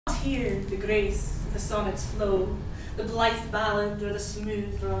hear the grace of the sonnet's flow, the blithe ballad or the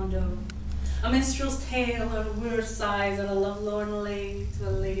smooth rondeau, a minstrel's tale or a wooer's sighs, or a lovelorn lay to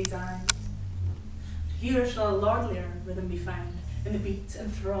a lady's eyes. Here shall a lordlier rhythm be found in the beat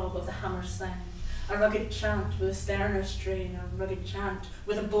and throb of the hammer's sound, a rugged chant with a sterner strain, a rugged chant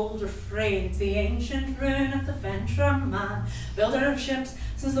with a bold refrain. It's the ancient rune of the venturer man, builder of ships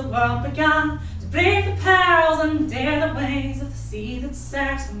since the world began, to brave the perils and dare the ways of the sea that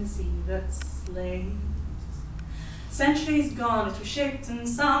serves and the sea that slays. Centuries gone it was shaped and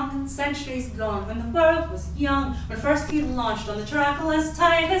sung, centuries gone when the world was young, when first he launched on the trackless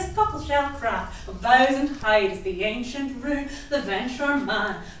tide his cockle-shell craft of boughs and hide. Is the ancient rune, the venturer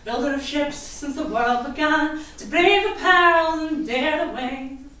man, builder of ships since the world began, to brave the perils and dare the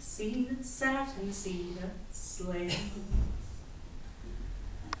ways of the sea that serves and the sea that slays.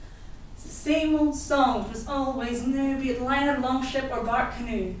 The same old song which was always new, be it liner, longship, or bark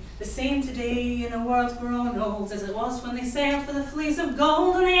canoe. The same today in a world grown old as it was when they sailed for the fleece of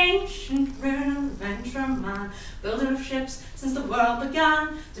gold. And the ancient rune of the venturer man, builder of ships since the world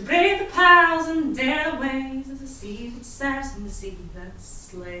began, to brave the perils and dare the ways of the sea that serves and the sea that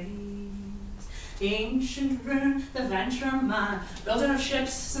slays. The ancient rune, the venturer man, builder of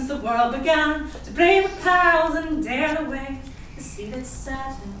ships since the world began, to brave the perils and dare the ways of the sea that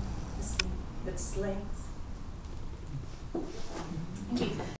serves and that slays. Thank you.